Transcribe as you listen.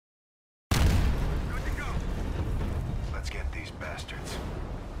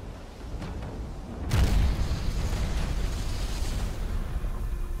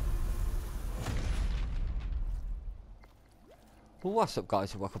Well, what's up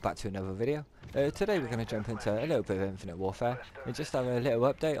guys, and welcome back to another video. Today we're going to jump into a little bit of Infinite Warfare and just have a little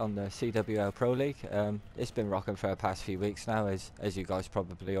update on the CWL Pro League. It's been rocking for the past few weeks now, as you guys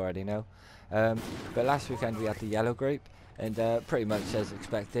probably already know. But last weekend we had the yellow group, and pretty much as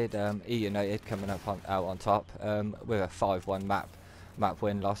expected, E United coming up out on top with a 5-1 map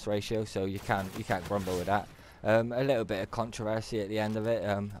win-loss ratio, so you can't grumble with that. A little bit of controversy at the end of it.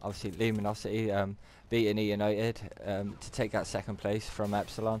 Obviously Luminosity beating E United to take that second place from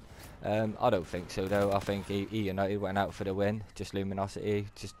Epsilon. I don't think so though. I think E United went out for the win. Just Luminosity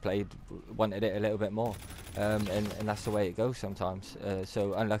just wanted it a little bit more, and that's the way it goes sometimes.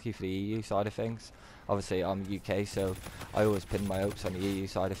 So unlucky for the EU side of things. Obviously I'm UK, so I always pin my hopes on the EU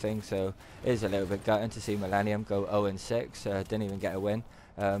side of things, so it is a little bit gutting to see Millennium go 0-6, didn't even get a win.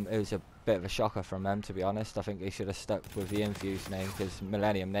 It was a bit of a shocker from them, to be honest. I think they should have stuck with the Infused name, because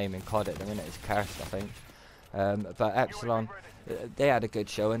Millennium name in COD at the minute is cursed, I think. But Epsilon, they had a good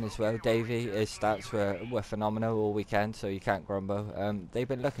showing as well. Davey, his stats were phenomenal all weekend, so you can't grumble. They've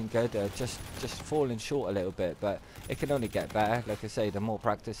been looking good, just falling short a little bit, but it can only get better. Like I say, the more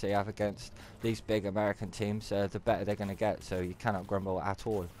practice they have against these big American teams, the better they're going to get, so you cannot grumble at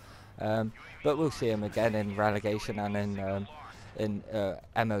all. But we'll see them again in relegation and in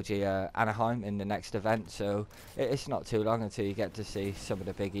MLG Anaheim in the next event, so it's not too long until you get to see some of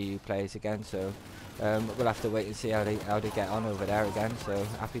the big EU players again, so we'll have to wait and see how they get on over there again, so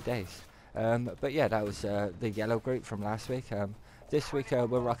happy days. But yeah, that was the yellow group from last week. This week we're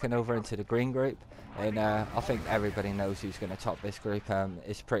rocking over into the green group, and I think everybody knows who's going to top this group.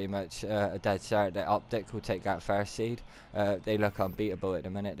 It's pretty much a dead cert that Optic will take that first seed. They look unbeatable at the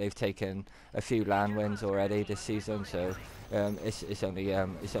minute. They've taken a few LAN wins already this season, so it's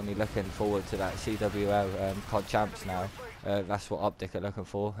only looking forward to that CWL COD champs now. That's what Optic are looking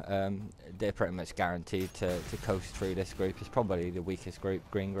for. They're pretty much guaranteed to coast through this group. It's probably the weakest group,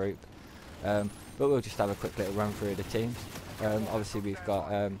 green group. But we'll just have a quick little run through the teams. Obviously we've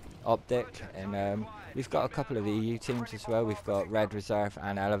got Optic, and we've got a couple of EU teams as well. We've got Red Reserve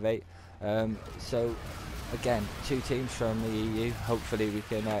and Elevate. So again, two teams from the EU. Hopefully we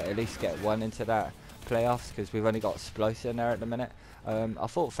can at least get one into that playoffs, because we've only got Splice in there at the minute. I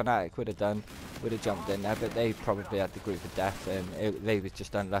thought Fnatic would have jumped in there, but they probably had the group of death, and they was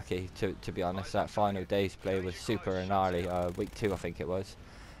just unlucky, to be honest. That final day's play was super gnarly. Week 2 I think it was.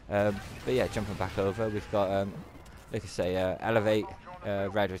 But yeah, jumping back over, we've got like I say, Elevate,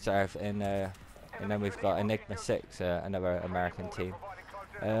 Red Reserve, and then we've got Enigma 6, another American team.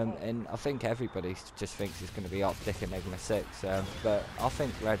 And I think everybody just thinks it's going to be Optic Enigma 6, but I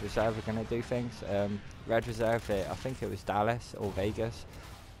think Red Reserve are going to do things. Red Reserve, I think it was Dallas or Vegas,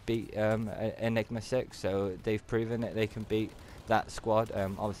 beat Enigma 6, so they've proven that they can beat that squad.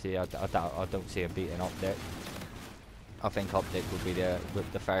 Obviously I don't see them beating Optic. I think Optic will be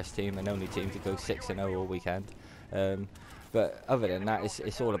the first team and only team to go 6-0 all weekend. But other than that,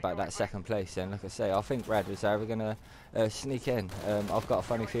 it's all about that second place, and like I say, I think Red Reserve are going to sneak in. I've got a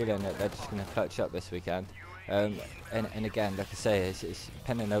funny feeling that they're just going to clutch up this weekend. And again, like I say, it's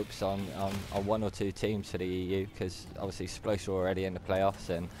pinning hopes on one or two teams for the EU, because obviously Splice are already in the playoffs,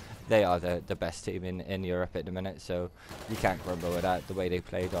 and they are the best team in Europe at the minute, so you can't grumble with that. The way they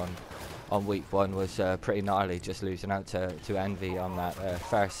played on week 1 was pretty gnarly, just losing out to Envy on that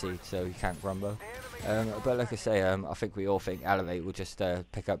first seed, so you can't grumble. But like I say, I think we all think Elevate will just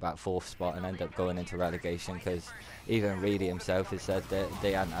pick up that 4th spot and end up going into relegation, because even Reedy himself has said that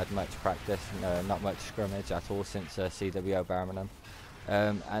they hadn't had much practice, not much scrimmage at all since CWL Birmingham.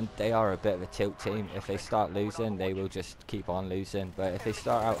 And they are a bit of a tilt team. If they start losing, they will just keep on losing, but if they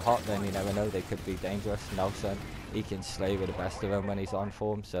start out hot, then you never know, they could be dangerous. Nelson, he can slay with the best of them when he's on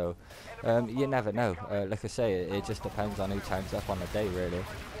form, so you never know. Like I say, it just depends on who turns up on the day, really.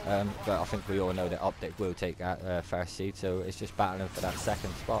 But I think we all know that Optic will take that first seed, so it's just battling for that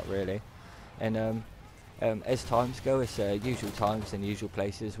second spot, really. And as times go, it's usual times in usual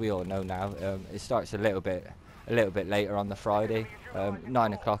places. We all know now. It starts a little bit later on the Friday,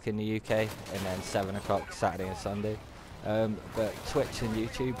 9 o'clock in the UK, and then 7 o'clock Saturday and Sunday. But Twitch and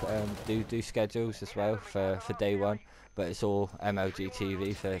YouTube do schedules as well for day 1, but it's all MLG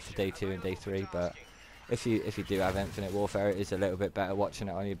TV for day 2 and day 3. But if you do have Infinite Warfare, it is a little bit better watching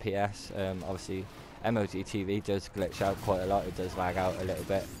it on your PS. Obviously MLG TV does glitch out quite a lot, it does lag out a little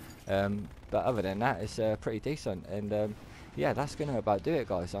bit, but other than that, it's pretty decent. And yeah, that's going to about do it,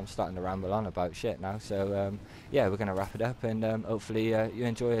 guys. I'm starting to ramble on about shit now, so yeah, we're going to wrap it up, and hopefully you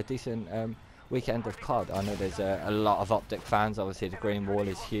enjoy a decent weekend of COD. I know there's a lot of Optic fans. Obviously the green wall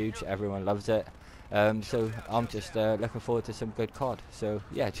is huge, everyone loves it. So I'm just looking forward to some good COD. So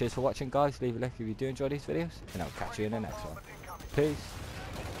yeah, cheers for watching, guys. Leave a like if you do enjoy these videos, and I'll catch you in the next one. Peace.